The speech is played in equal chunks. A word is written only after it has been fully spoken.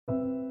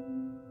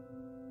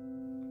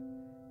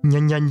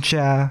nhân danh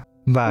Cha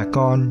và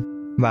Con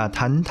và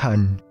Thánh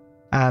Thần.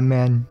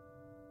 Amen.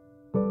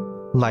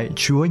 Lạy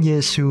Chúa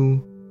Giêsu,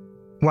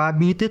 qua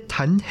bí tích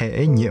thánh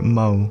thể nhiệm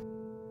mầu,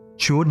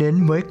 Chúa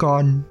đến với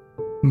con,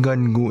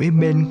 gần gũi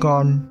bên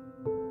con.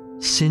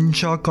 Xin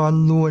cho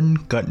con luôn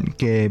cận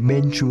kề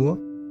bên Chúa.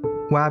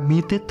 Qua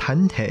bí tích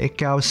thánh thể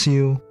cao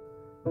siêu,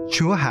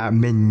 Chúa hạ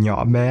mình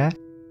nhỏ bé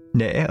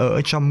để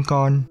ở trong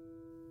con.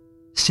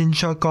 Xin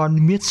cho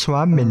con biết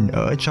xóa mình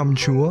ở trong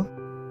Chúa.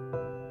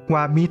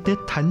 Qua bí tích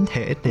thánh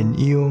thể tình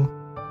yêu,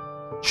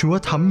 Chúa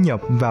thấm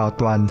nhập vào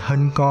toàn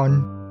thân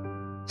con.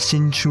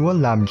 Xin Chúa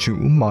làm chủ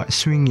mọi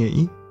suy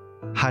nghĩ,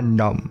 hành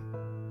động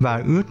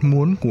và ước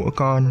muốn của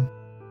con.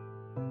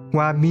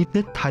 Qua bí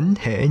tích thánh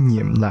thể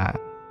nhiệm lạ,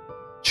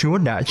 Chúa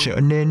đã trở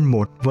nên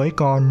một với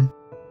con.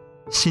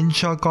 Xin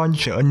cho con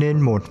trở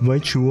nên một với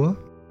Chúa.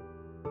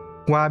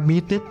 Qua bí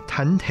tích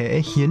thánh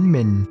thể hiến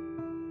mình,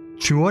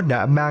 Chúa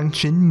đã ban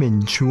chính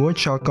mình Chúa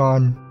cho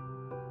con.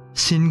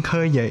 Xin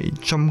khơi dậy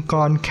trong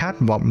con khát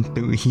vọng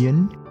tự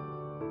hiến,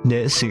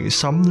 để sự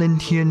sống linh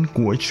thiêng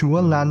của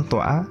Chúa lan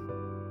tỏa,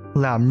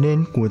 làm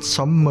nên cuộc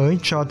sống mới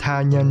cho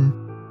tha nhân.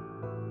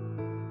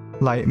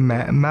 Lạy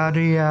mẹ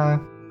Maria,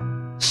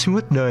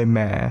 suốt đời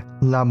mẹ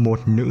là một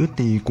nữ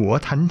tỳ của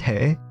thánh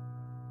thể.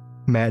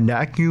 Mẹ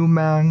đã cưu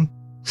mang,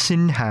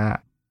 sinh hạ,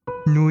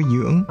 nuôi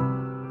dưỡng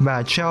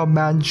và trao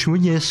ban Chúa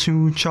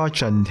Giêsu cho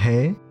trần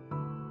thế.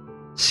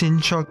 Xin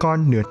cho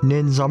con được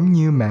nên giống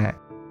như mẹ,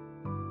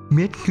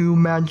 biết cưu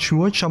mang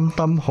Chúa trong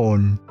tâm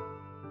hồn,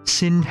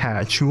 xin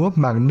hạ Chúa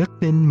bằng đức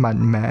tin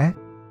mạnh mẽ,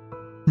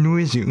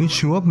 nuôi dưỡng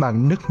Chúa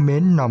bằng đức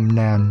mến nồng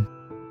nàn,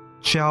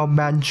 trao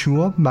ban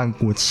Chúa bằng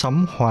cuộc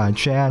sống hòa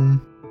chan.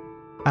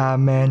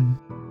 Amen.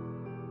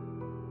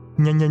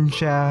 Nhân danh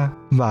Cha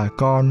và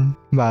Con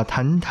và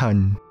Thánh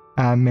Thần.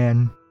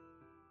 Amen.